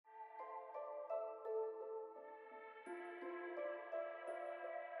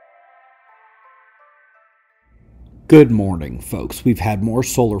Good morning, folks. We've had more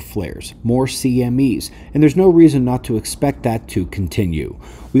solar flares, more CMEs, and there's no reason not to expect that to continue.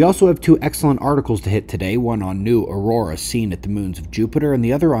 We also have two excellent articles to hit today, one on new Aurora seen at the moons of Jupiter and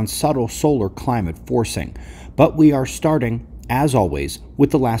the other on subtle solar climate forcing. But we are starting, as always,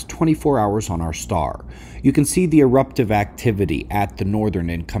 with the last 24 hours on our star. You can see the eruptive activity at the northern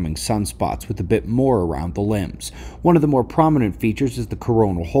incoming sunspots with a bit more around the limbs. One of the more prominent features is the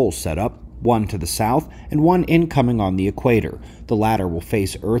coronal hole setup, one to the south and one incoming on the equator. The latter will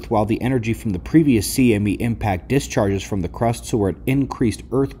face Earth while the energy from the previous CME impact discharges from the crust, so we're at increased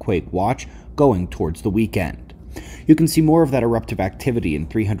earthquake watch going towards the weekend. You can see more of that eruptive activity in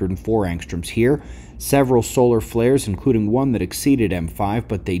 304 angstroms here. Several solar flares, including one that exceeded M5,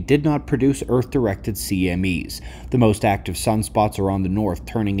 but they did not produce Earth-directed CMEs. The most active sunspots are on the north,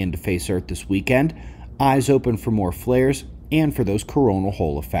 turning in to face Earth this weekend. Eyes open for more flares and for those coronal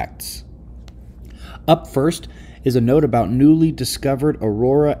hole effects. Up first is a note about newly discovered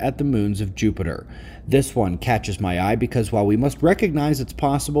Aurora at the moons of Jupiter. This one catches my eye because while we must recognize it's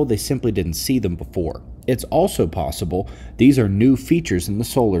possible, they simply didn't see them before. It's also possible these are new features in the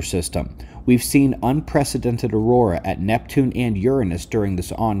solar system. We've seen unprecedented Aurora at Neptune and Uranus during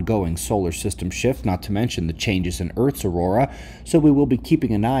this ongoing solar system shift, not to mention the changes in Earth's Aurora, so we will be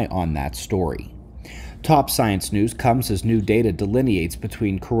keeping an eye on that story. Top science news comes as new data delineates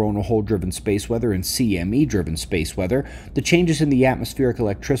between coronal hole-driven space weather and CME-driven space weather. The changes in the atmospheric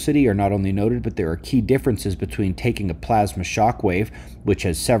electricity are not only noted, but there are key differences between taking a plasma shock wave, which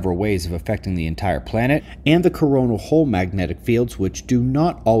has several ways of affecting the entire planet, and the coronal hole magnetic fields, which do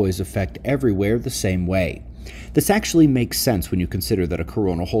not always affect everywhere the same way. This actually makes sense when you consider that a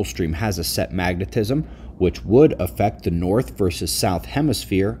coronal hole stream has a set magnetism, which would affect the north versus south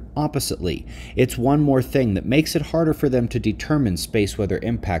hemisphere oppositely. It's one more thing that makes it harder for them to determine space weather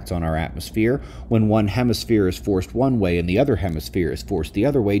impacts on our atmosphere. When one hemisphere is forced one way and the other hemisphere is forced the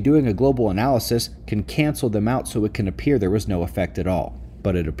other way, doing a global analysis can cancel them out so it can appear there was no effect at all.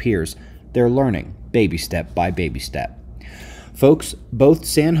 But it appears they're learning, baby step by baby step. Folks, both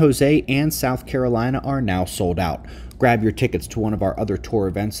San Jose and South Carolina are now sold out. Grab your tickets to one of our other tour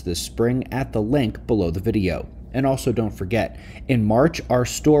events this spring at the link below the video. And also don't forget, in March our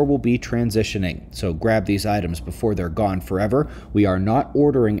store will be transitioning, so grab these items before they're gone forever. We are not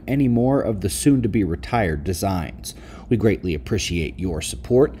ordering any more of the soon-to-be retired designs. We greatly appreciate your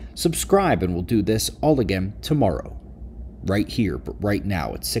support. Subscribe and we'll do this all again tomorrow. Right here, but right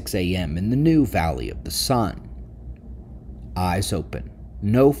now at 6 a.m. in the new Valley of the Sun. Eyes open,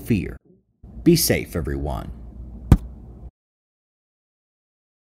 no fear. Be safe, everyone.